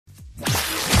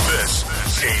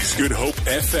This is Good Hope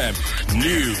FM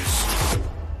News.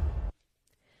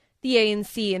 The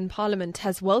ANC in Parliament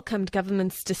has welcomed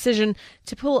government's decision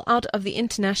to pull out of the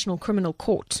International Criminal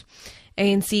Court.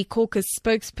 ANC caucus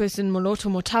spokesperson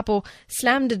Moloto Motapo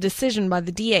slammed a decision by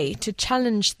the DA to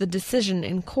challenge the decision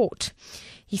in court.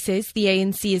 He says the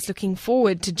ANC is looking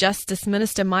forward to Justice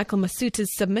Minister Michael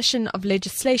Masuta's submission of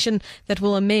legislation that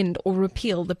will amend or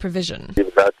repeal the provision.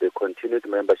 That the continued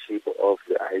membership of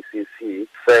the ICC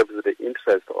serves the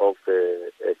interest of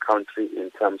the country in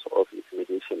terms of its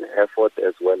mediation effort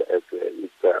as well as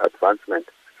its advancement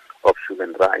of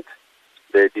human rights.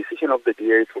 The decision of the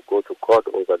DA to go to court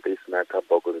over this matter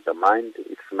boggles the mind.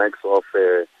 It smacks of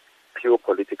pure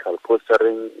political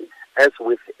posturing. As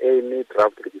with any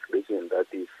draft legislation that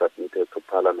is submitted to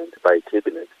Parliament by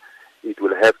Cabinet, it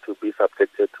will have to be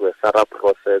subjected to a thorough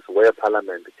process where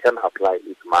Parliament can apply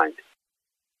its mind.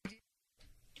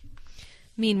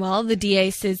 Meanwhile, the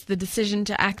DA says the decision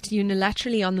to act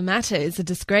unilaterally on the matter is a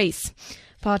disgrace.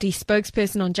 Party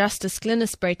spokesperson on Justice,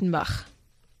 Glynis Breitenbach.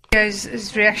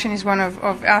 His reaction is one of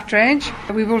outrage.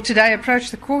 We will today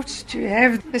approach the court to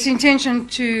have this intention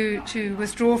to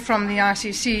withdraw from the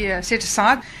ICC set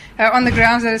aside on the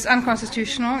grounds that it's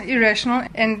unconstitutional, irrational,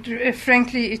 and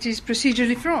frankly it is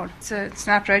procedurally flawed. It's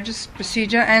an outrageous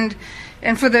procedure, and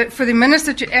for the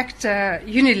minister to act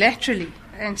unilaterally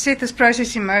and set this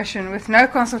process in motion with no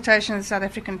consultation with the South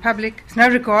African public, with no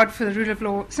regard for the rule of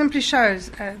law, simply shows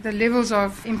the levels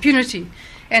of impunity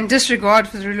and disregard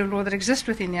for the rule of law that exist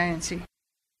within the ANC.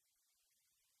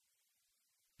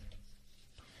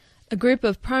 A group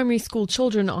of primary school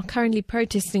children are currently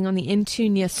protesting on the N2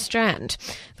 near Strand.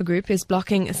 The group is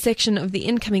blocking a section of the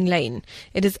incoming lane.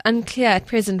 It is unclear at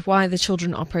present why the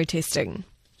children are protesting.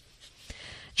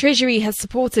 Treasury has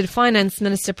supported Finance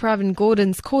Minister Pravin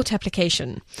Gordhan's court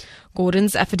application.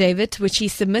 Gordhan's affidavit, which he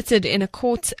submitted in a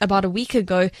court about a week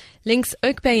ago, links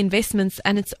Oak Bay Investments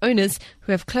and its owners,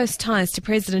 who have close ties to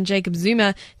President Jacob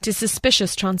Zuma, to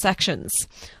suspicious transactions.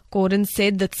 Gordhan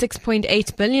said that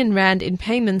 6.8 billion rand in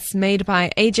payments made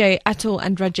by Ajay Atul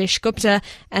and Rajesh Gupta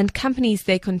and companies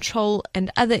they control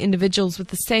and other individuals with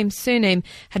the same surname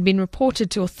had been reported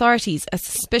to authorities as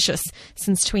suspicious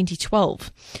since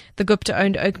 2012. The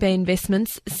Gupta-owned Oak Bay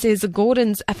Investments says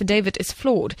Gordhan's affidavit is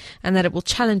flawed and that it will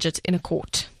challenge it in a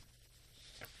court.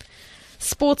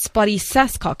 Sports body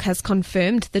SASCOC has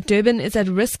confirmed that Durban is at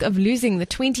risk of losing the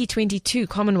 2022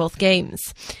 Commonwealth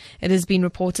Games. It has been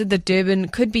reported that Durban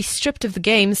could be stripped of the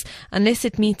Games unless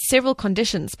it meets several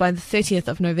conditions by the 30th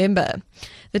of November.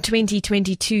 The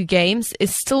 2022 Games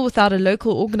is still without a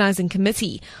local organising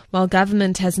committee, while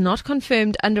government has not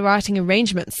confirmed underwriting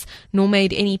arrangements nor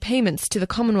made any payments to the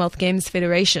Commonwealth Games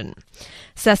Federation.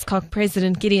 SASCOC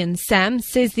President Gideon Sam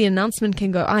says the announcement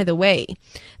can go either way.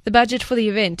 The budget for the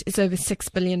event is over 6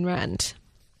 billion rand.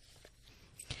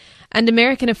 And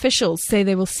American officials say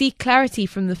they will seek clarity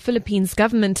from the Philippines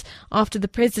government after the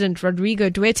President Rodrigo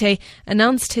Duterte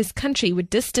announced his country would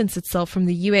distance itself from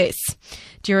the US.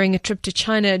 During a trip to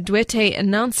China, Duterte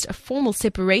announced a formal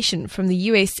separation from the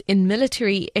US in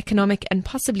military, economic and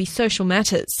possibly social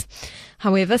matters.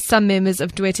 However, some members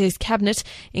of Duterte's cabinet,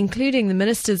 including the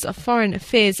Ministers of Foreign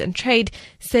Affairs and Trade,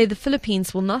 say the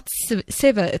Philippines will not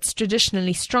sever its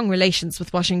traditionally strong relations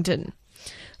with Washington.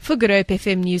 For Good Hope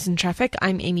FM News and Traffic,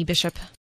 I'm Amy Bishop.